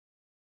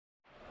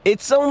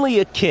It's only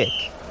a kick,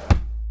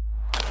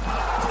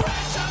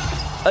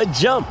 a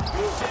jump,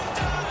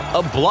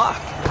 a block.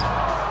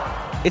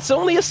 It's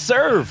only a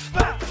serve.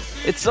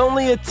 It's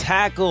only a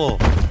tackle,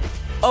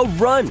 a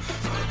run.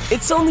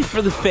 It's only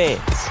for the fans.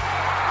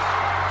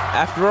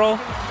 After all,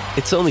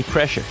 it's only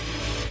pressure.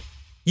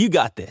 You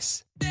got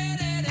this.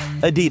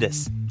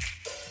 Adidas.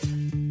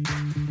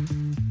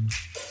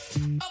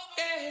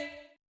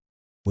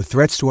 With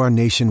threats to our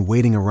nation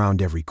waiting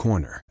around every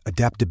corner,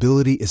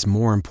 adaptability is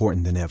more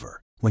important than ever.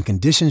 When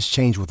conditions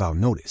change without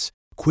notice,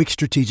 quick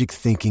strategic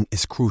thinking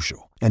is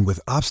crucial. And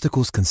with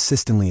obstacles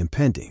consistently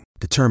impending,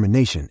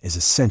 determination is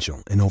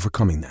essential in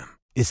overcoming them.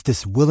 It's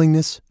this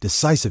willingness,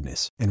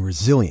 decisiveness, and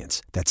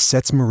resilience that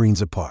sets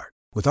Marines apart.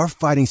 With our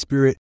fighting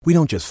spirit, we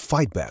don't just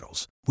fight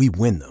battles, we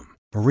win them.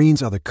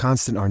 Marines are the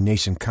constant our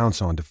nation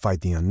counts on to fight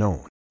the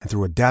unknown. And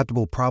through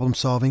adaptable problem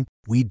solving,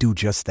 we do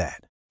just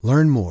that.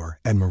 Learn more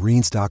at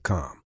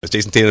marines.com. Is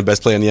Jayson Tatum the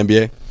best player in the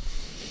NBA?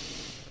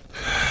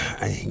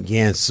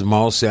 Again,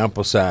 small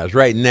sample size.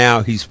 Right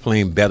now, he's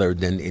playing better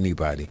than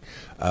anybody.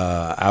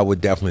 I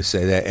would definitely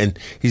say that. And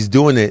he's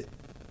doing it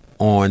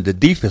on the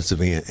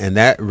defensive end, and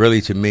that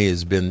really, to me,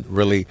 has been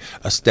really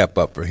a step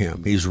up for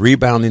him. He's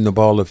rebounding the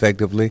ball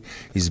effectively.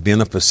 He's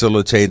been a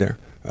facilitator.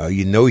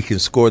 You know he can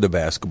score the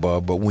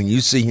basketball, but when you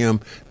see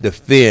him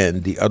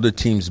defend the other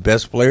team's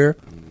best player,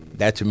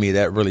 that, to me,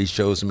 that really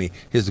shows me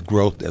his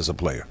growth as a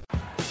player.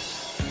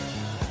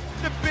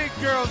 The big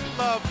girls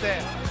love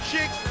that.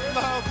 Chicks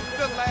love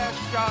the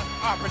last shot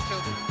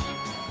opportunity.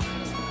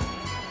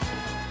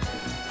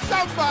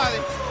 Somebody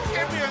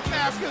give me a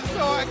napkin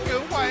so I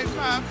can wipe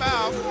my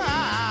mouth.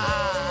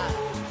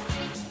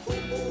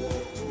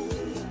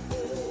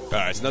 All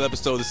right, it's another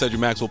episode of the Cedric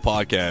Maxwell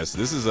podcast.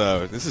 This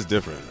is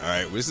different. All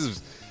right, this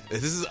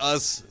is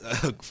us,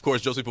 of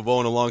course, Joseph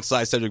Pavone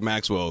alongside Cedric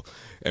Maxwell,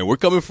 and we're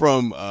coming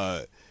from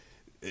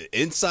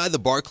inside the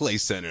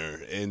Barclays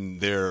Center in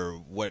their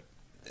what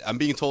I'm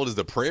being told is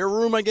the prayer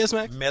room, I guess,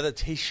 Max?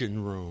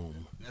 Meditation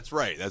room. That's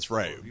right. So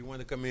if you want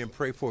to come in and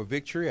pray for a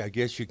victory, I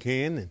guess you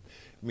can. And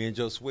me and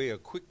Josue are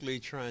quickly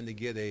trying to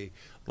get a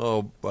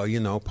little,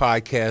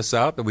 podcast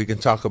out that we can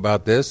talk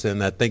about this.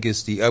 And I think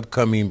it's the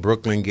upcoming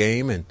Brooklyn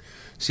game and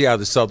see how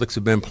the Celtics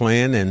have been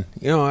playing. And,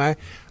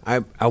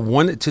 I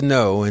wanted to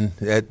know, and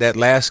that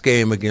last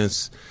game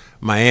against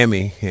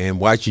Miami and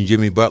watching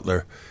Jimmy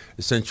Butler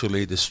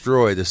essentially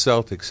destroy the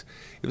Celtics,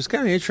 it was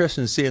kind of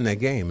interesting seeing that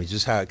game. It's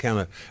just how it kind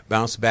of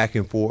bounced back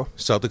and forth.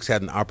 Celtics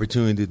had an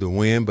opportunity to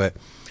win, but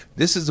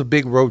this is a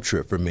big road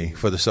trip for me,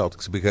 for the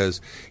Celtics,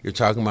 because you're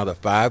talking about a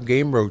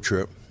 5-game road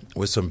trip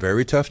with some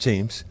very tough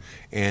teams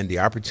and the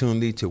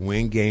opportunity to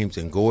win games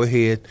and go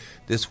ahead.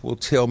 This will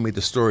tell me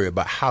the story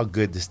about how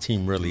good this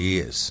team really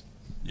is.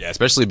 Yeah,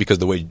 especially because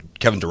the way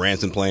Kevin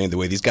Durant's been playing, the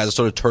way these guys are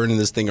sort of turning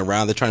this thing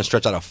around. They're trying to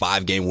stretch out a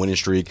 5-game winning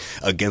streak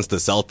against the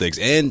Celtics,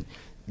 and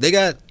they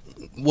got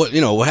what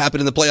happened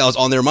in the playoffs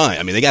on their mind.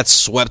 I mean, they got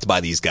swept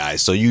by these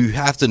guys. So you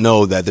have to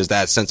know that there's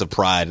that sense of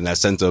pride and that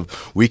sense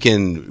of we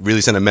can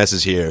really send a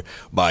message here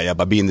by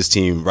beating this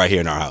team right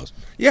here in our house.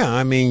 Yeah,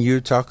 I mean,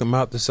 you're talking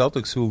about the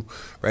Celtics, who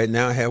right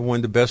now have one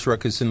of the best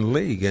records in the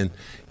league. And,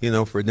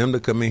 for them to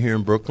come in here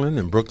in Brooklyn,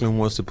 and Brooklyn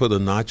wants to put a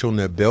notch on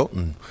their belt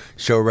and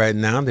show right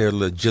now they're a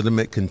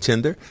legitimate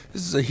contender,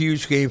 this is a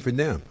huge game for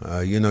them.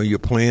 You're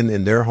playing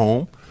in their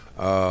home.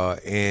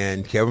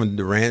 And Kevin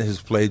Durant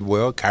has played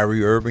well.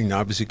 Kyrie Irving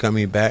obviously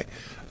coming back.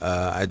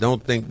 I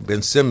don't think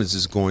Ben Simmons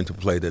is going to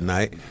play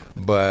tonight,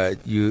 but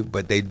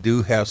they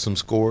do have some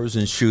scorers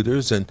and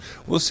shooters, and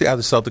we'll see how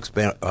the Celtics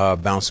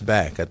bounce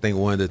back. I think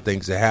one of the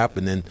things that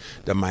happened in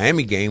the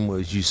Miami game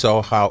was you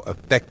saw how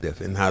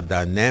effective and how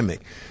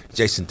dynamic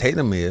Jayson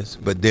Tatum is,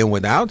 but then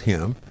without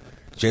him,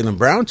 Jaylen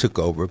Brown took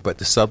over, but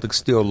the Celtics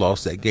still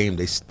lost that game.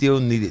 They still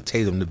needed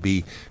Tatum to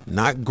be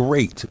not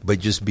great, but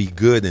just be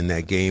good in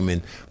that game.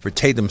 And for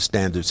Tatum's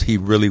standards, he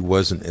really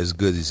wasn't as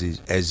good as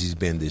he's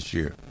been this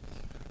year.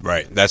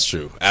 Right, that's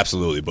true,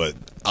 absolutely. But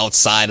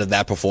outside of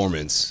that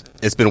performance,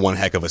 it's been one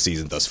heck of a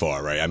season thus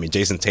far, right? I mean,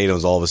 Jayson Tatum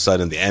is all of a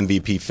sudden the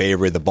MVP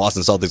favorite. The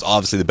Boston Celtics,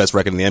 obviously the best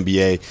record in the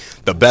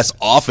NBA, the best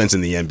offense in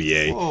the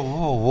NBA.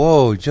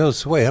 Whoa,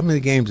 Josue, how many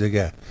games they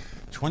got?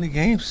 20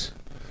 games?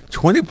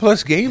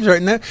 20-plus games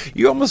right now?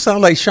 You almost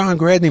sound like Sean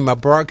Gradney, my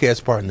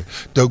broadcast partner.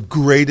 The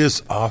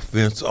greatest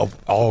offense of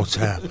all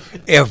time,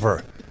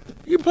 ever.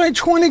 You played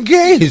 20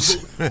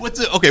 games. What's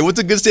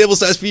a good sample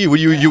size for you?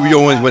 You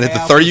want to hit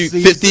the 30,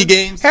 50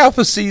 games? Half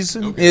a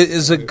season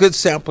is a good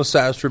sample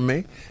size for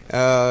me.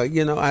 I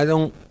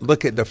don't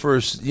look at the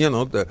first game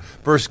of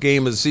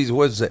the season.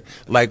 What is it?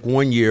 Like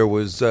one year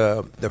was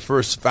the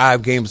first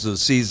 5 games of the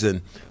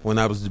season when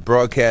I was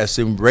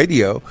broadcasting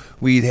radio.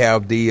 We'd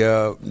have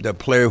the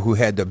player who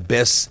had the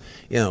best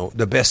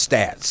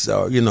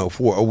stats,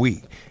 for a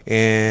week.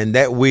 And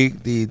that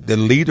week, the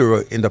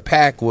leader in the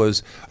pack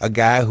was a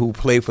guy who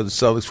played for the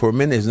Celtics for a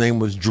minute. His name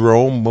was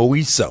Jerome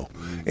Moiso.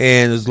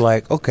 And it's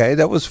like, okay,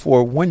 that was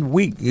for 1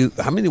 week.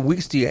 How many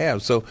weeks do you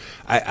have? So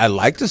I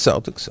like the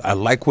Celtics. I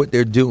like what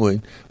they're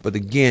doing. But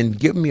again,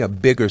 give me a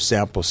bigger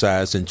sample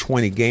size than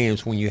 20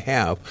 games when you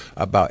have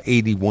about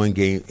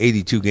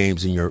 82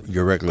 games in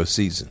your regular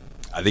season.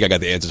 I think I got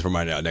the answers for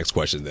my next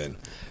question then.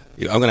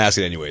 I'm going to ask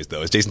it anyways,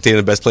 though. Is Jayson Tatum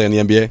the best player in the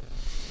NBA?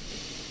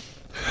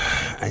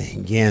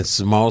 Again,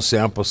 small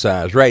sample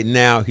size. Right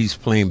now, he's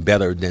playing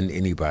better than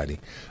anybody.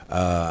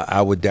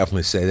 I would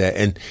definitely say that.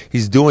 And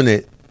he's doing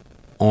it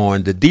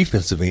on the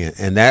defensive end,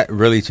 and that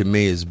really, to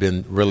me, has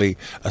been really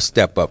a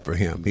step up for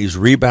him. He's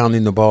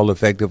rebounding the ball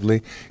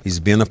effectively. He's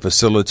been a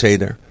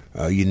facilitator.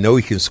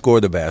 He can score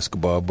the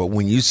basketball, but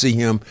when you see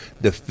him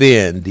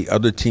defend the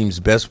other team's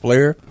best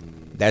player,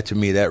 that, to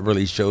me, that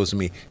really shows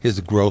me his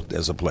growth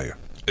as a player.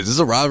 Is this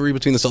a rivalry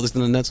between the Celtics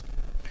and the Nets?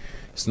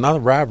 It's not a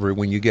rivalry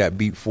when you got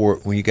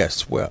when you got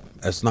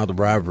swept. That's not a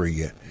rivalry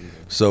yet.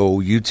 So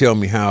you tell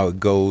me how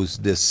it goes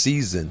this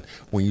season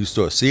when you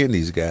start seeing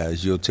these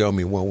guys. You'll tell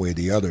me one way or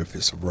the other if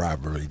it's a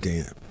rivalry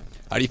then.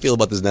 How do you feel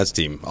about this Nets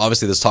team?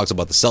 Obviously, there's talks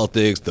about the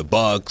Celtics, the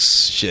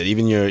Bucks, shit.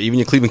 Even your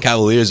Cleveland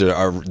Cavaliers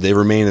they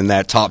remain in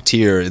that top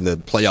tier in the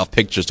playoff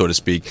picture, so to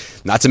speak.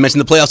 Not to mention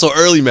the playoffs so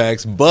early,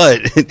 Max.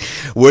 But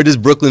where does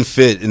Brooklyn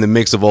fit in the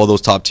mix of all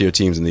those top tier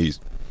teams in the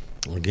East?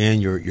 Again,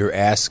 you're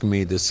asking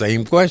me the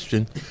same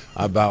question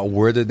about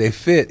where do they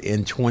fit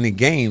in 20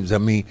 games. I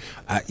mean,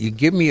 you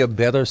give me a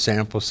better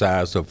sample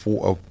size of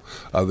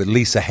at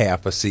least a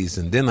half a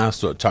season. Then I'll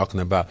start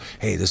talking about,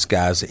 hey, this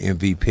guy's an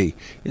MVP.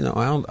 I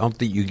don't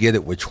think you get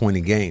it with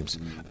 20 games.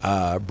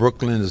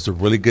 Brooklyn is a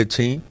really good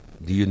team.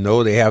 Do you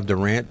know they have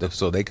Durant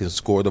so they can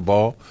score the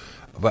ball?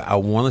 But I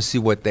want to see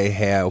what they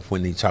have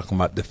when they're talking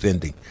about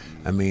defending.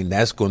 I mean,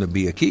 that's going to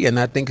be a key, and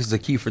I think it's a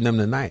key for them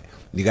tonight.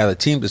 You got a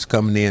team that's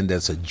coming in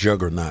that's a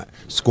juggernaut,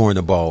 scoring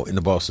the ball in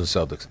the Boston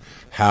Celtics.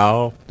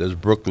 How does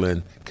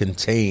Brooklyn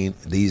contain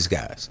these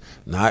guys?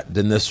 Not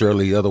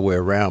necessarily the other way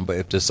around, but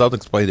if the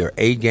Celtics play their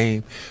A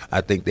game,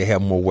 I think they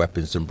have more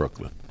weapons than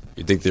Brooklyn.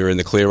 You think they're in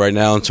the clear right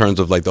now in terms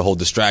of like the whole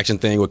distraction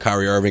thing with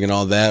Kyrie Irving and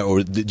all that?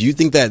 Or do you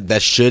think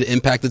that should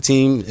impact the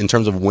team in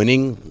terms of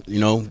winning,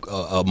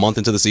 a month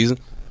into the season?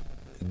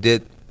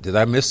 Did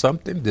I miss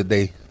something? Did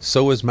they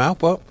sew his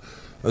mouth up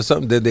or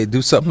something? Did they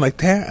do something like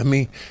that? I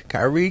mean,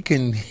 Kyrie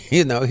can,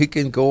 he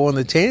can go on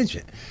a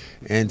tangent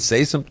and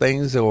say some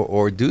things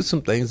or do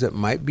some things that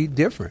might be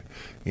different.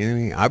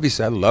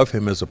 Obviously, I love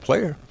him as a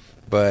player,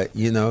 but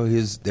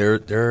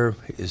there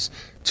is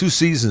 2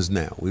 seasons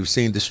now. We've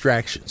seen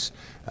distractions,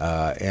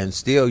 and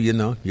still,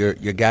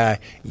 your guy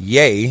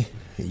Ye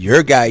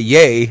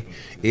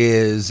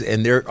is,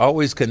 and they're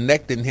always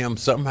connecting him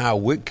somehow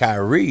with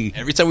Kyrie.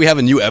 Every time we have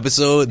a new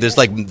episode, there's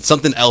like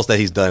something else that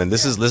he's done, and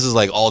this is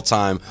like all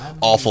time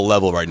awful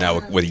level right now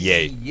with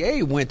Ye.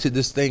 Ye went to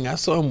this thing. I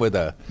saw him with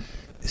it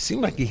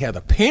seemed like he had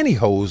a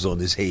pantyhose on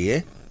his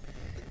head,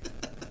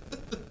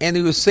 and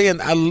he was saying,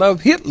 "I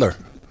love Hitler.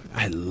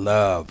 I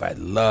love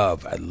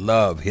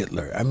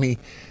Hitler." I mean,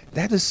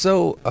 that is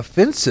so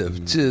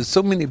offensive to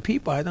so many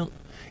people.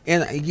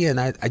 And again,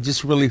 I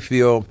just really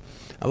feel.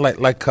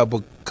 Like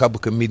a couple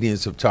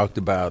comedians have talked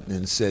about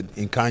and said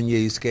in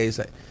Kanye's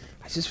case, I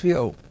just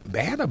feel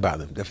bad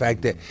about him. The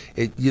fact that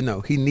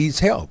he needs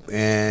help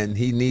and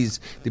he needs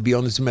to be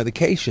on his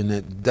medication.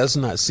 It does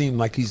not seem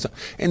like he's.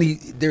 And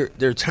there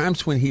are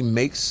times when he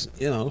makes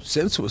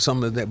sense with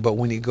some of that, but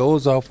when he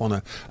goes off on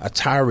a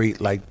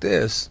tirade like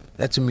this,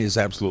 that to me is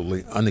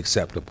absolutely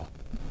unacceptable.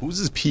 Who's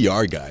his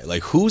PR guy?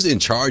 Like, who's in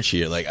charge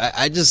here? Like,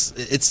 it's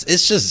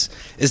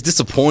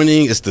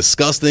disappointing. It's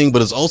disgusting,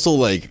 but it's also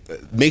like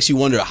makes you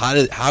wonder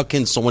how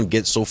can someone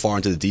get so far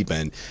into the deep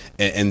end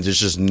and there's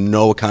just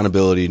no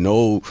accountability,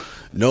 no.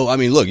 I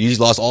mean, look, he's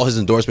lost all his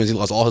endorsements, he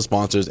lost all his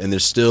sponsors, and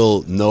there's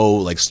still no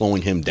like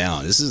slowing him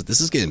down. This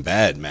is getting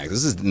bad, Max.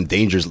 This is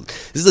dangerous.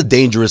 This is a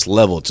dangerous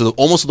level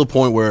almost to the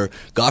point where,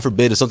 God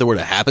forbid, if something were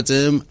to happen to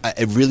him,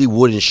 it really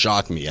wouldn't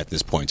shock me at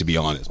this point, to be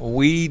honest.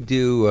 We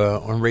do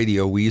on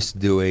radio. We used to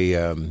do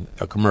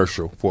a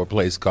commercial for a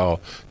place called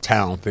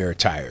Town Fair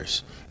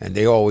Tires. And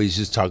they always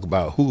just talk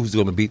about who's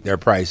going to beat their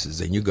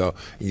prices. And you go,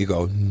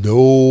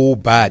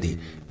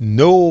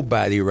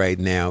 nobody right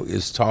now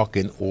is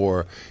talking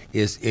or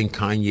is in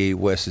Kanye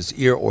West's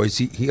ear, or is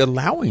he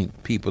allowing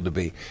people to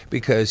be?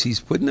 Because he's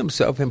putting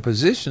himself in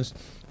positions.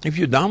 If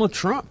you're Donald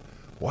Trump,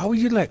 why would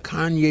you let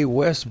Kanye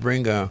West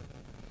bring a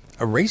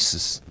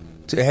racist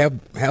to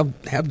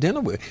have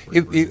dinner with?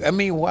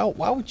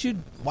 Why would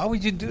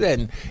you do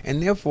that?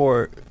 And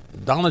therefore,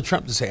 Donald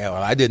Trump to say, "Oh,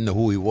 I didn't know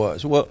who he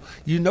was." Well,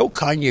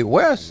 Kanye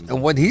West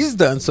and what he's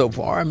done so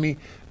far. I mean,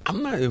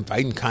 I'm not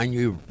inviting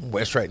Kanye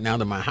West right now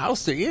to my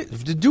house to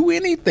do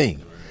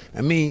anything.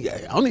 I mean,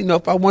 I don't even know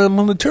if I want him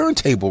on the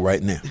turntable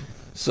right now.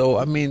 So,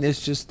 I mean,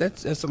 it's just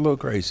that's a little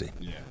crazy.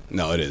 Yeah.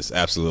 No, it is.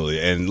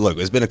 Absolutely. And look,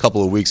 it's been a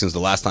couple of weeks since the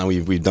last time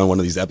we've done one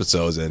of these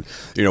episodes. And,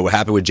 what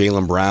happened with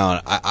Jaylen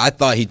Brown, I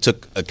thought he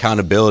took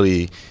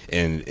accountability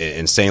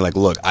in saying, like,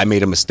 look, I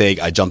made a mistake.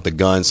 I jumped the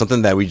gun.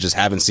 Something that we just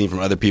haven't seen from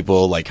other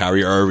people like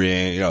Kyrie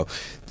Irving,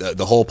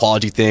 the whole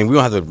apology thing. We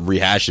don't have to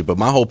rehash it. But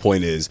my whole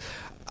point is,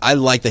 I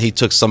like that he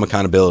took some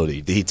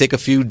accountability. Did he take a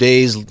few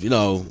days,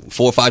 4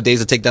 or 5 days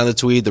to take down the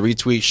tweet, the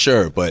retweet?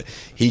 Sure, but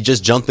he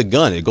just jumped the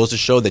gun. It goes to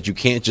show that you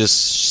can't just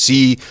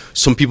see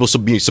some people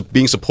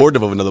being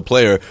supportive of another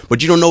player, but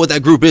you don't know what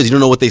that group is. You don't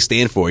know what they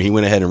stand for. He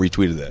went ahead and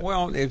retweeted that.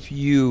 Well, if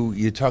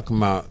you're talking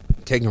about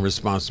taking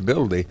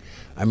responsibility,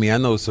 I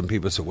know some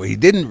people say, well, he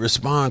didn't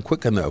respond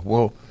quick enough.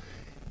 Well,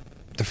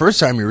 the first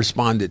time he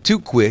responded too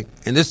quick,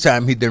 and this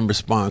time he didn't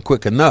respond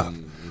quick enough.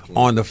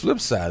 On the flip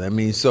side,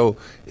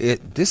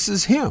 this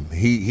is him.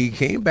 He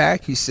came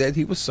back. He said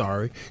he was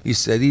sorry. He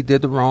said he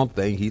did the wrong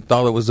thing. He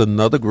thought it was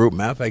another group.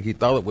 Matter of fact, he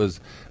thought it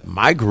was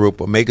my group,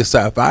 Omega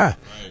Psi Phi.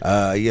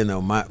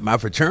 My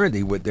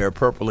fraternity with their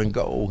purple and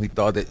gold. He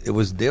thought that it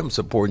was them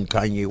supporting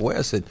Kanye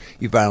West, and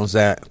he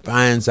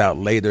finds out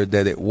later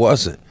that it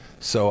wasn't.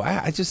 So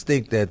I just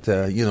think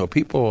that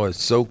people are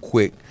so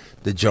quick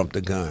to jump the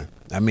gun.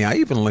 I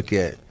even look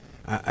at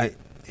and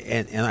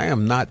I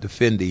am not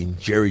defending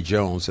Jerry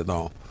Jones at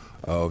all.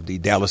 Of the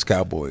Dallas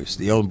Cowboys,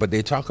 but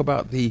they talk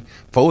about the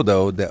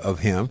photo of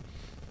him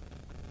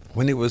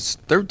when he was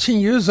 13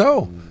 years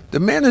old.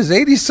 The man is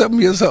 80-something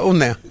years old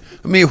now.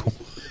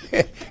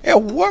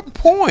 At what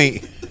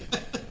point?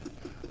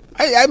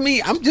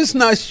 I'm just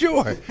not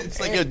sure.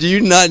 It's like, do you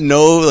not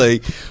know,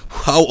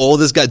 how old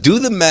this guy? Do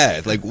the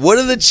math. What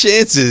are the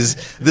chances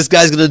this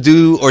guy's going to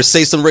do or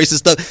say some racist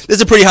stuff?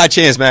 There's a pretty high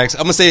chance, Max.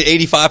 I'm going to say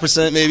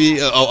 85% maybe,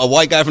 a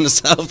white guy from the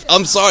South.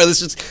 I'm sorry. Let's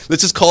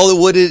just call it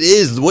what it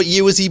is. What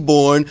year was he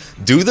born?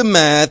 Do the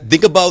math.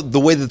 Think about the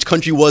way the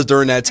country was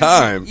during that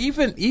time.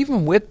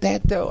 Even with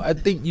that, though, I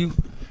think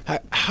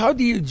how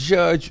do you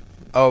judge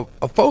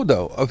a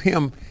photo of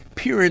him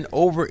peering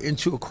over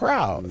into a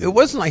crowd? It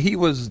wasn't like he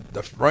was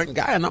the front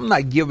guy, and I'm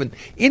not giving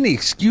any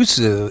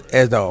excuses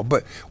at all.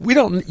 But you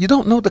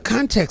don't know the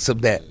context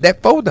of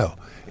that photo,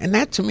 and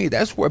that to me,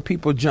 that's where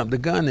people jump the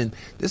gun. And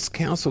this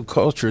cancel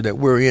culture that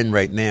we're in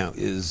right now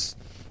is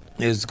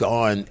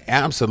gone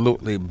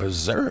absolutely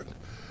berserk.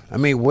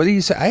 What do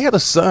you say? I had a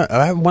son.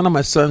 I have one of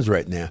my sons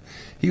right now.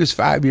 He was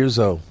 5 years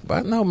old,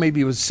 but no,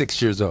 maybe he was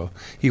 6 years old.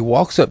 He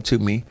walks up to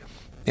me,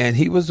 and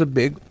he was a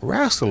big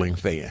wrestling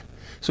fan.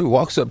 So he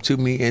walks up to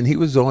me, and he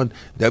was on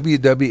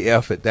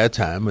WWF at that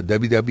time, or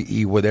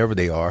WWE, whatever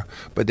they are.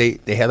 But they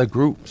had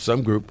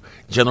some group,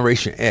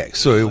 Generation X.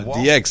 So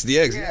DX.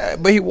 Yeah,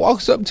 but he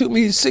walks up to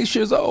me. He's 6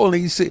 years old,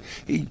 and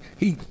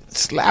he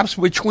slaps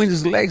between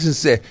his legs and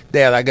said,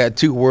 "Dad, I got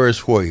 2 words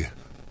for you."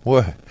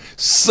 What?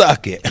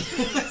 Suck it.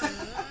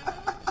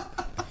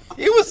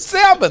 He was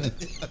 7.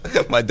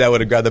 My dad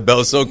would have grabbed the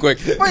belt so quick.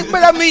 But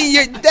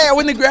your dad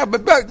wouldn't grab the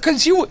belt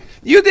because you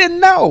didn't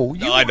know.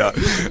 No, I know.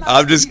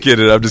 I'm just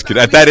kidding. At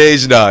that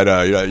age,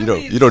 no,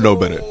 you don't know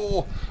better.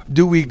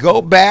 Do we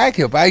go back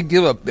if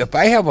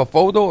I have a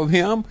photo of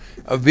him,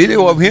 a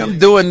video of him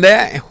doing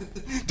that,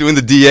 doing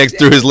the DX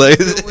through his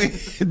legs?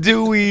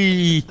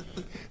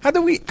 How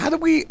do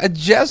we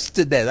adjust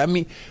to that?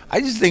 I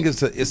just think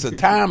it's a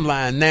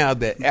timeline now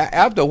that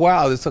after a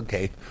while it's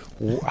okay.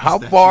 How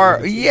far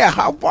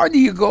do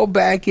you go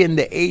back in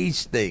the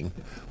age thing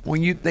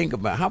when you think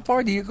about it? How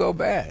far do you go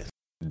back?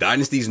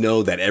 Dynasties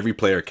know that every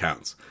player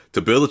counts.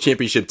 To build a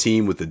championship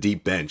team with a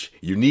deep bench,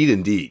 you need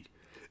Indeed.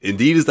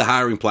 Indeed is the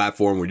hiring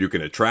platform where you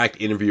can attract,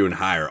 interview, and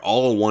hire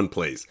all in one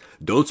place.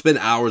 Don't spend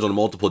hours on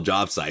multiple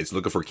job sites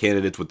looking for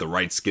candidates with the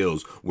right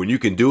skills when you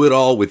can do it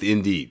all with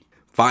Indeed.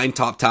 Find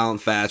top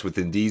talent fast with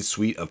Indeed's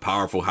suite of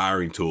powerful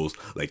hiring tools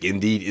like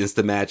Indeed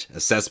Instant Match,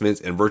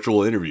 assessments, and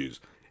virtual interviews.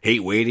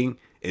 Hate waiting?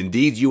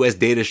 Indeed's U.S.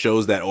 data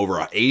shows that over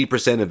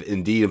 80% of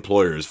Indeed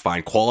employers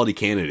find quality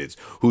candidates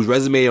whose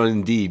resume on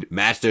Indeed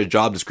match their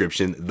job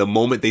description the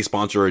moment they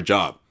sponsor a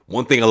job.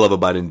 One thing I love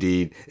about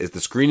Indeed is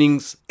the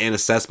screenings and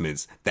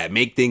assessments that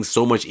make things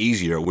so much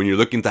easier when you're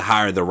looking to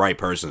hire the right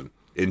person.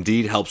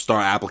 Indeed helps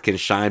star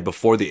applicants shine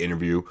before the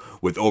interview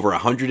with over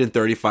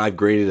 135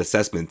 graded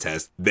assessment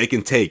tests they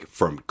can take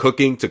from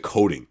cooking to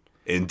coding.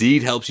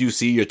 Indeed helps you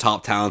see your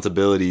top talent's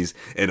abilities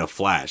in a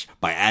flash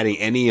by adding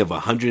any of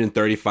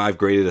 135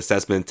 graded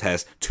assessment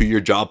tests to your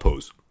job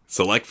post.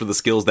 Select for the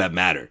skills that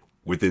matter.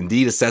 With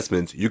Indeed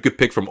assessments, you could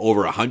pick from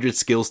over 100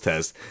 skills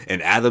tests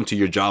and add them to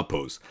your job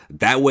post.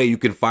 That way you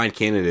can find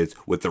candidates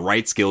with the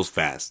right skills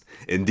fast.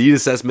 Indeed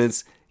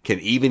assessments can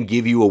even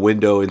give you a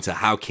window into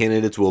how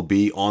candidates will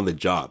be on the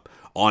job.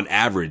 On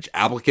average,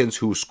 applicants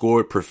who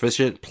scored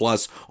Proficient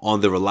Plus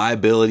on the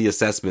reliability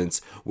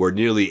assessments were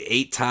nearly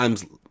 8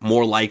 times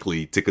more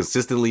likely to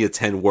consistently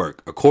attend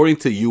work, according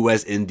to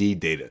U.S. Indeed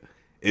data.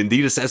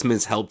 Indeed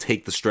assessments help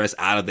take the stress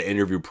out of the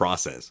interview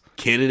process.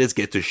 Candidates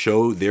get to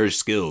show their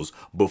skills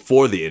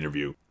before the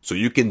interview, so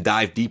you can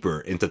dive deeper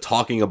into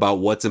talking about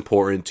what's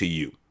important to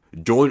you.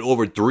 Join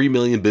over 3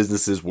 million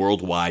businesses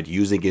worldwide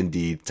using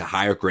Indeed to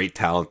hire great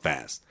talent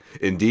fast.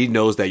 Indeed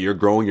knows that you're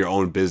growing your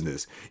own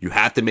business. You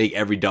have to make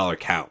every dollar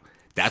count.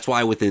 That's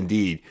why with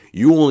Indeed,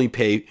 you only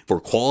pay for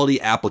quality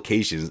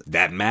applications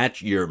that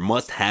match your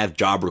must-have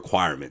job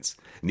requirements.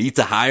 Need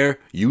to hire?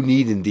 You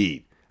need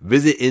Indeed.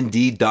 Visit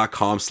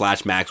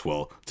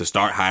Indeed.com/Maxwell to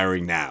start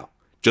hiring now.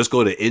 Just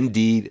go to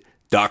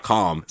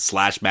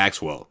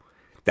Indeed.com/Maxwell.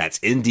 That's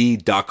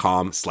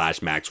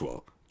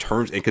Indeed.com/Maxwell.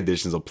 Terms and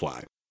conditions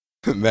apply.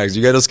 Max,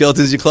 you got those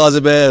skeletons in your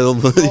closet,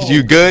 man?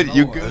 You good?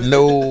 You good?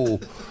 No.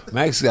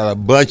 Max got a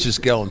bunch of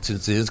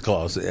skeletons in his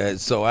closet.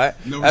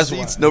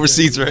 No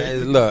receipts, right?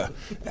 Look,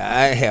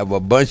 I have a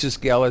bunch of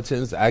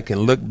skeletons I can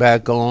look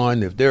back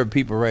on. If there are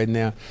people right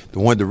now that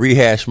want to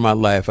rehash my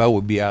life, I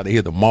would be out of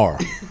here tomorrow.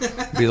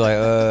 Be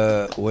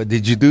like, well,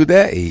 did you do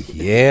that?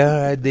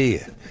 Yeah, I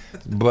did.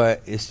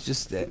 But it's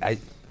just that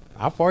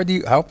how far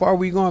are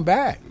we going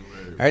back?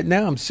 Right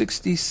now I'm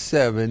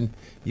 67.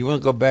 You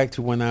want to go back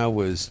to when I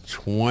was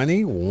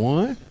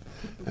 21?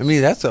 I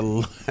mean, that's a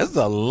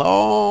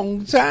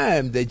long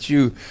time that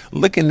you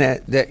looking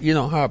at that. You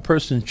know how a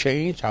person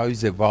changed, how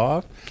he's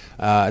evolved.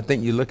 I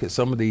think you look at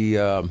some of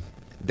the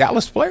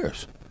Dallas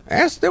players.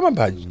 Ask them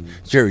about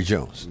Jerry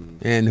Jones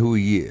and who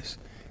he is.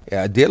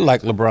 I did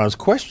like LeBron's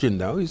question,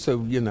 though. He said,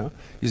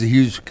 he's a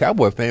huge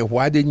Cowboy fan.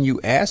 Why didn't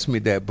you ask me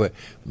that? But,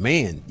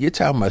 man, you're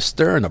talking about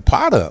stirring the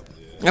pot up.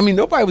 I mean,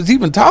 nobody was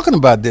even talking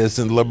about this,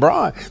 and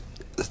LeBron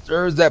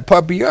stirs that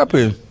puppy up,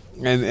 and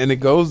it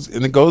goes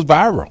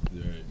viral.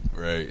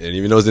 Right, and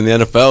even though it's in the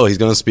NFL, he's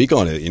going to speak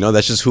on it.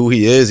 That's just who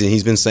he is, and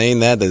he's been saying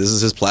that this is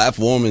his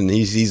platform, and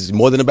he's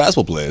more than a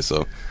basketball player.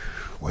 So,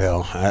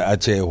 well, I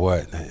tell you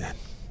what,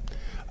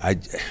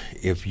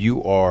 if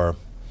you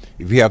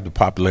have the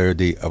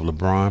popularity of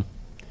LeBron,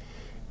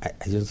 I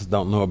just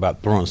don't know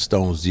about throwing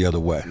stones the other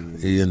way.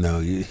 You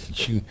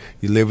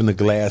live in a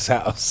glass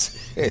house,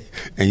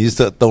 and you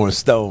start throwing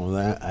stones.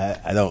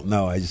 I don't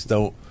know. I just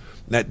don't.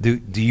 Do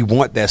you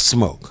want that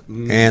smoke?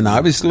 And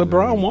obviously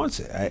LeBron wants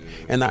it.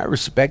 And I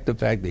respect the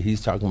fact that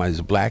he's talking about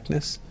his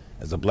blackness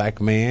as a black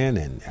man,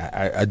 and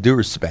I do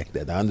respect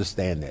that. I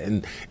understand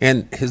that.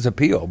 And his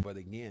appeal. But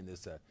again,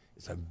 it's a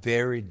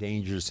very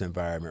dangerous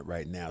environment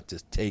right now to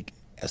take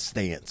a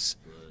stance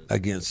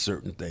against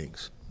certain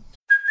things.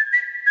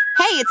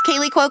 Hey, it's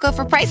Kaylee Cuoco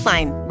for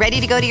Priceline.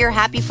 Ready to go to your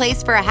happy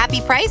place for a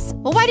happy price?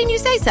 Well, why didn't you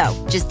say so?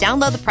 Just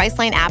download the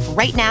Priceline app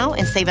right now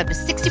and save up to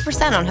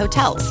 60% on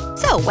hotels.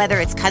 So whether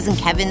it's Cousin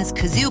Kevin's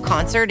Kazoo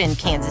Concert in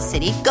Kansas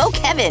City, go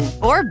Kevin,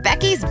 or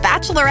Becky's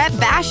Bachelorette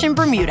Bash in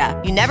Bermuda,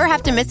 you never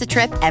have to miss a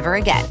trip ever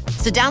again.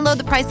 So download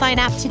the Priceline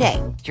app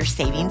today. Your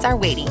savings are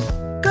waiting.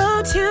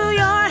 Go to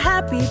your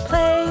happy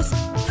place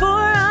for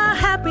a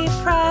happy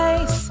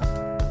price.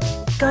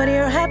 Go to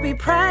your happy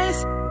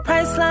price,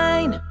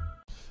 Priceline.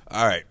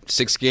 All right,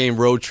 6-game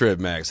road trip,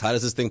 Max. How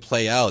does this thing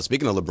play out?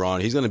 Speaking of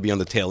LeBron, he's going to be on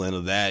the tail end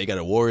of that. You got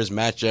a Warriors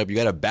matchup. You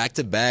got a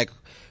back-to-back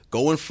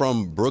going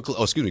from Brooklyn.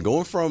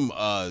 Going from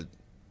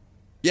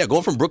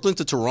Brooklyn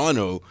to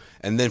Toronto,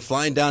 and then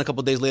flying down a couple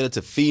of days later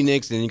to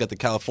Phoenix. And then you got the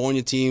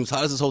California teams. How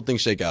does this whole thing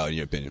shake out, in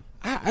your opinion?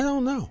 I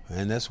don't know,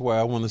 and that's why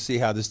I want to see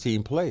how this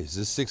team plays.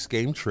 This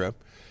 6-game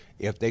trip,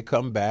 if they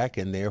come back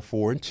and they're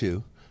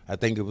 4-2. I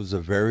think it was a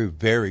very,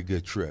 very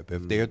good trip.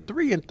 If they're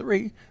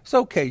 3-3, it's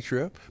okay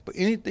trip. But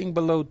anything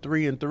below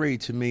 3-3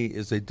 to me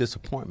is a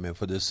disappointment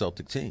for this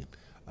Celtic team.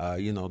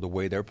 The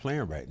way they're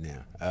playing right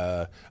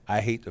now.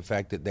 I hate the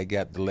fact that they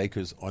got the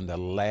Lakers on the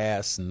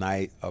last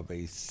night of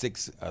a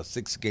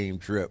six-game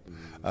trip.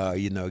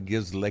 It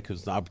gives the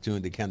Lakers an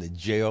opportunity to kind of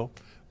gel.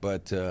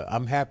 But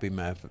I'm happy,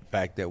 man, for the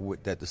fact that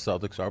the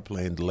Celtics are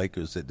playing the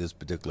Lakers at this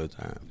particular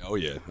time. Oh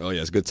yeah,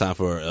 it's a good time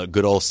for a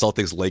good old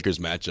Celtics-Lakers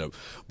matchup.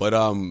 But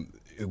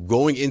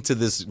going into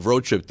this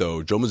road trip,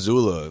 though, Joe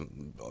Mazzulla,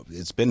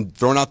 it's been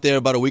thrown out there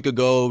about a week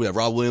ago that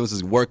Rob Williams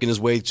is working his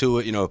way to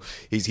it.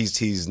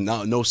 He's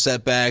not no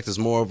setbacks. It's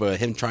more of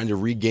him trying to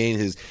regain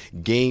his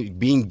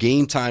being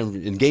game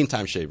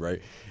time shape,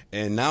 right?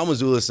 And now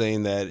Mazzulla is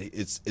saying that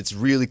it's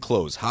really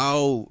close.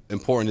 How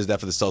important is that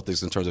for the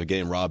Celtics in terms of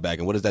getting Rob back,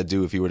 and what does that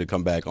do if he were to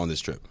come back on this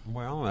trip?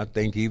 Well, I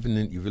think if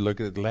you look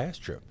at the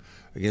last trip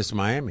against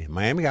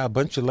Miami got a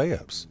bunch of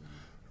layups.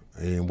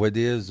 And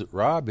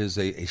Rob is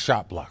a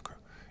shot blocker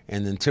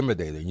and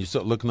intimidator. And you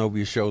start looking over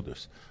your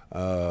shoulders.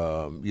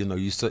 You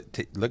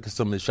look at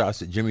some of the shots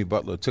that Jimmy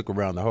Butler took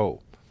around the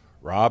hole.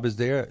 Rob is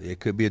there, it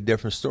could be a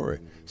different story.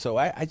 So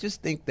I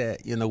just think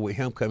that, with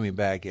him coming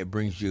back, it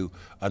brings you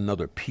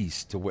another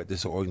piece to what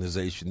this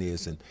organization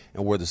is and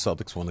where the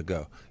Celtics want to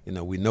go.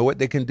 We know what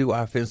they can do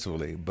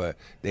offensively, but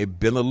they've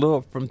been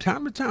from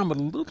time to time, a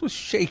little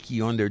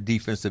shaky on their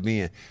defensive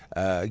end,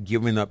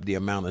 giving up the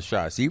amount of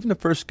shots. Even the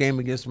first game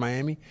against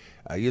Miami,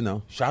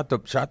 shot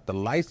the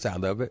lights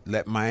out of it,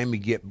 let Miami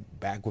get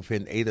back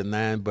within 8 or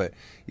 9, but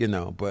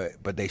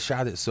they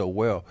shot it so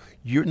well.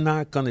 You're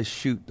not going to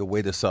shoot the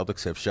way the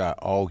Celtics have shot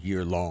all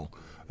year long.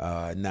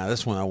 Now,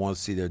 that's when I want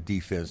to see their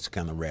defense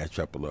kind of ratchet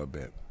up a little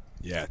bit.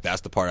 Yeah, that's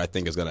the part I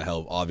think is going to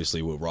help,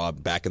 obviously, with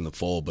Rob back in the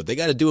fold. But they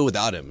got to do it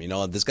without him.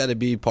 This got to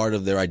be part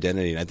of their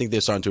identity, and I think they're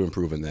starting to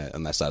improve on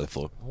that side of the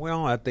floor.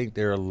 Well, I think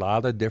there are a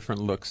lot of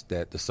different looks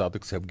that the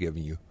Celtics have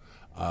given you.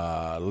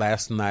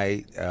 Last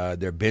night,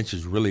 their bench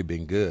has really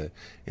been good,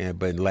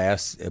 but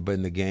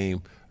in the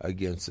game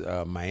against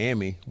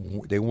Miami,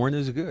 they weren't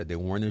as good. They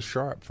weren't as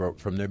sharp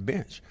from their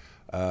bench.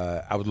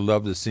 I would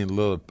love to see a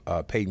little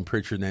Peyton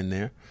Pritchard in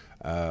there,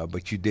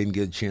 but you didn't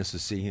get a chance to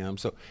see him.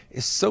 So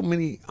it's so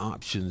many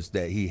options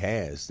that he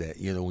has that,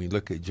 when you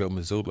look at Joe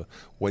Mazzulla,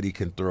 what he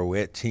can throw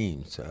at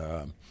teams.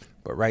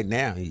 But right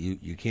now,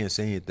 you can't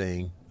say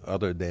anything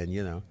other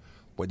than,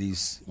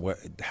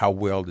 how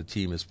well the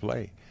team has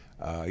played.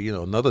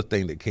 Another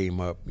thing that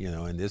came up,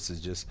 and this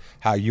is just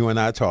how you and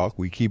I talk.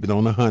 We keep it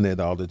on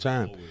 100 all the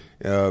time.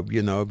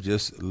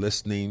 Just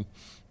listening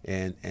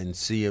and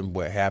seeing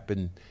what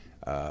happened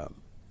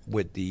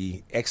with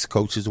the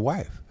ex-coach's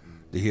wife.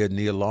 To hear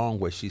Nia Long,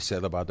 what she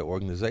said about the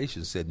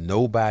organization, said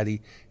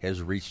nobody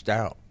has reached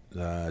out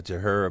to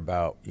her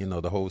about,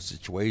 the whole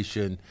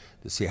situation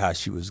to see how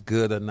she was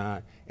good or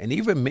not. And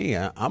even me,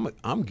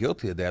 I'm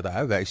guilty of that.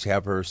 I've actually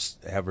have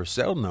her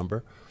cell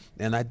number,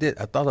 and I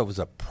thought it was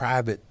a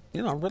private,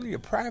 really a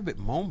private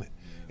moment.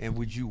 And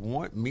would you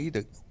want me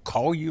to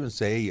call you and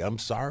say, hey, I'm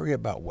sorry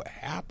about what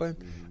happened?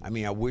 I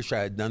mean, I wish I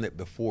had done it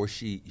before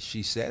she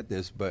said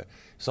this, but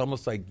it's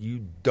almost like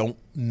you don't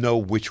know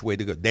which way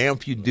to go. Damn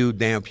if you do,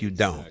 damn if you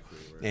don't. Exactly,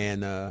 right.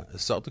 And the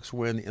Celtics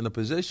were in the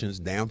positions,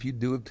 damn if you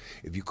do it.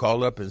 If you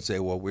call up and say,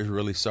 well, we're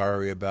really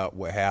sorry about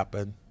what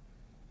happened,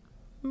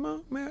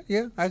 well,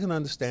 yeah, I can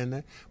understand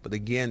that. But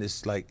again,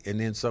 it's like, and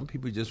then some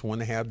people just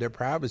want to have their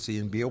privacy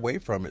and be away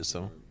from it,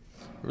 so.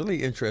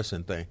 Really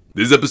interesting thing.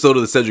 This episode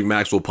of the Cedric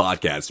Maxwell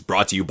Podcast is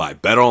brought to you by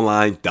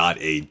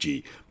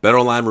BetOnline.ag.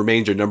 BetOnline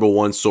remains your number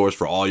one source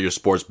for all your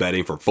sports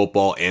betting for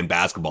football and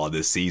basketball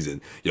this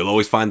season. You'll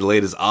always find the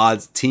latest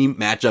odds, team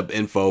matchup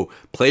info,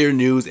 player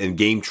news, and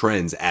game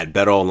trends at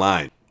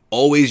BetOnline.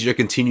 Always your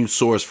continued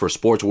source for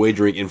sports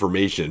wagering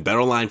information.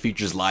 BetOnline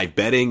features live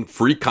betting,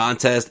 free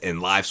contests, and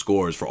live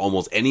scores for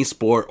almost any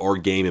sport or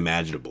game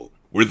imaginable.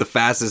 We're the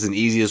fastest and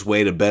easiest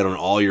way to bet on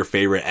all your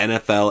favorite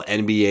NFL,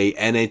 NBA,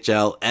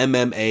 NHL,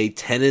 MMA,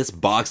 tennis,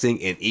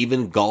 boxing, and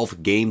even golf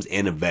games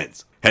and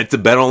events. Head to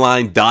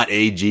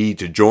betonline.ag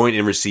to join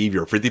and receive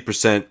your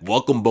 50%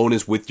 welcome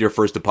bonus with your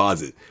first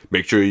deposit.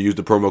 Make sure you use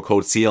the promo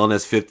code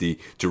CLNS50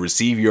 to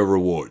receive your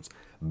rewards.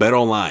 Bet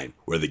Online,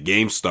 where the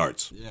game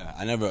starts. Yeah,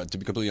 to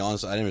be completely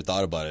honest, I never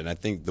thought about it. And I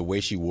think the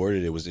way she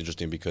worded it was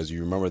interesting because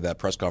you remember that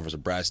press conference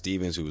of Brad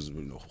Stevens, who was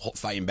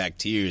fighting back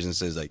tears and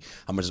says, like,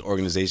 how much this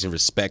organization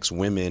respects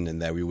women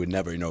and that we would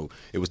never,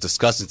 it was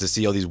disgusting to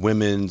see all these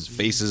women's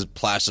faces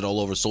plastered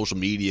all over social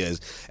media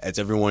as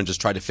everyone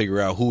just tried to figure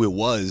out who it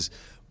was.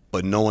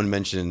 But no one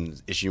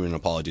mentioned issuing an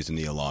apology to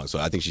Nia Long, so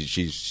I think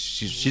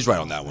she's right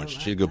on that one. She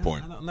had a good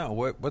point. I don't know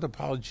what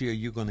apology are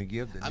you going to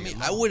give? I mean,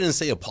 I wouldn't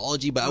say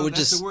apology, but I would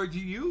that's the word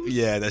you use.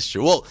 Yeah, that's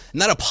true. Well,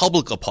 not a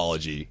public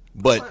apology,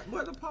 but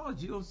what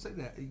apology? You don't say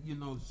that.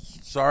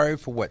 Sorry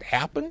for what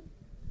happened.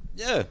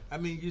 Yeah, I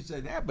mean, you say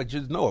that, but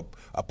just no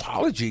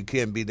apology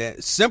can be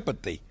that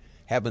sympathy.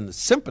 Having the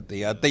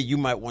sympathy, I think you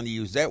might want to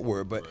use that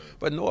word,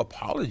 but no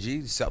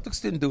apology. The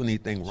Celtics didn't do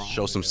anything wrong.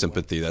 Show some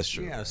sympathy. That's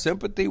true. Yeah,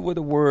 sympathy was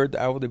a word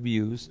I would have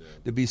used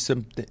to be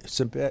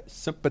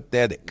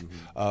sympathetic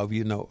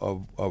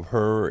of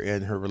her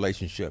and her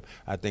relationship.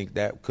 I think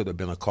that could have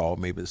been a call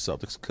maybe the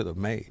Celtics could have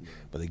made.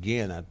 But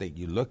again, I think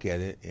you look at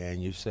it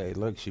and you say,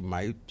 look, she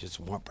might just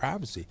want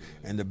privacy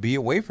and to be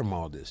away from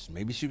all this.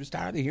 Maybe she was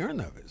tired of hearing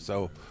of it.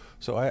 So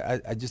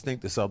I just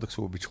think the Celtics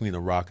were between a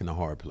rock and a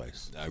hard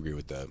place. I agree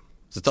with that.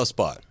 It's a tough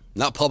spot.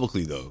 Not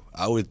publicly, though.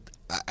 I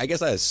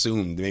guess I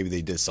assumed maybe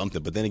they did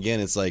something, but then again,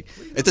 it's like,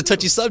 it's a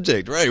touchy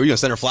subject, right? We're going to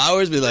send her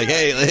flowers, be like,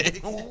 hey.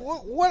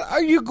 What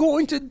are you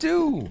going to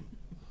do?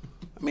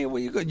 I mean,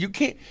 you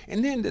can't,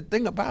 and then the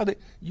thing about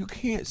it, you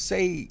can't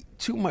say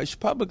too much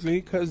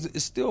publicly because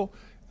it's still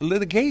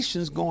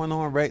litigations going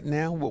on right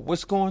now with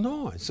what's going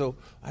on. So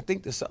I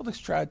think the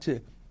Celtics tried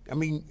to,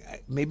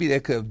 maybe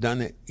they could have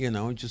done it,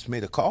 just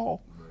made a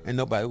call, and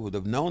nobody would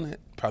have known it.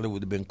 Probably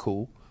would have been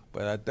cool.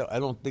 But I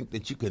don't think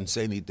that you can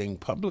say anything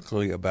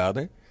publicly about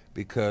it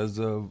because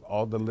of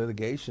all the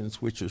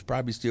litigations, which is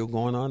probably still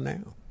going on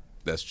now.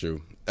 That's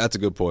true. That's a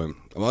good point.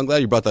 Well, I'm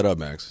glad you brought that up,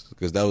 Max,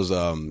 because that was,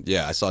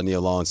 I saw Nia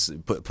Long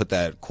put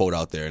that quote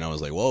out there, and I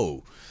was like,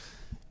 whoa.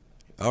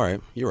 All right,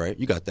 you're right.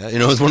 You got that.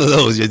 It's one of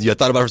those. You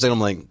thought about it for a second. I'm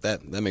like,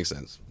 that makes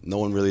sense. No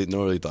one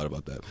really thought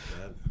about that.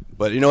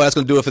 But that's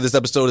going to do it for this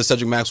episode of the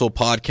Cedric Maxwell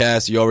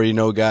Podcast. You already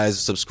know, guys.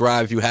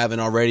 Subscribe if you haven't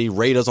already.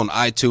 Rate us on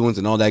iTunes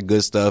and all that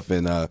good stuff.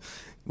 And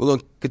we're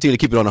going to continue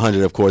to keep it on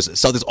 100, of course.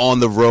 Celtics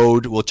on the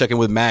road. We'll check in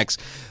with Max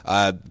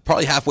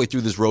probably halfway through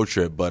this road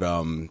trip. But,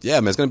 man,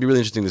 it's going to be really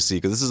interesting to see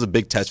because this is a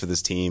big test for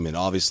this team. And,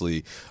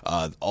 obviously,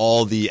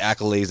 all the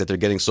accolades that they're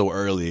getting so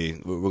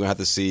early, we're going to have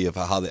to see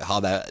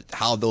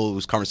how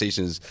those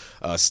conversations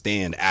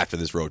stand after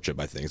this road trip,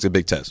 I think. It's a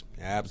big test.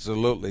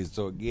 Absolutely.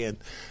 So, again,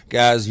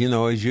 guys,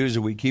 as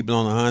usual, we keep it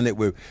on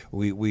 100.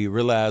 We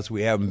realize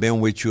we haven't been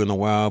with you in a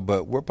while,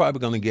 but we're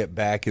probably going to get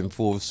back in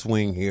full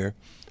swing here.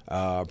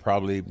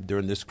 Probably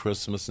during this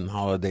Christmas and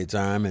holiday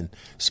time, and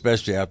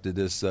especially after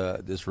this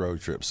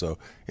road trip. So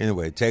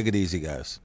anyway, take it easy, guys.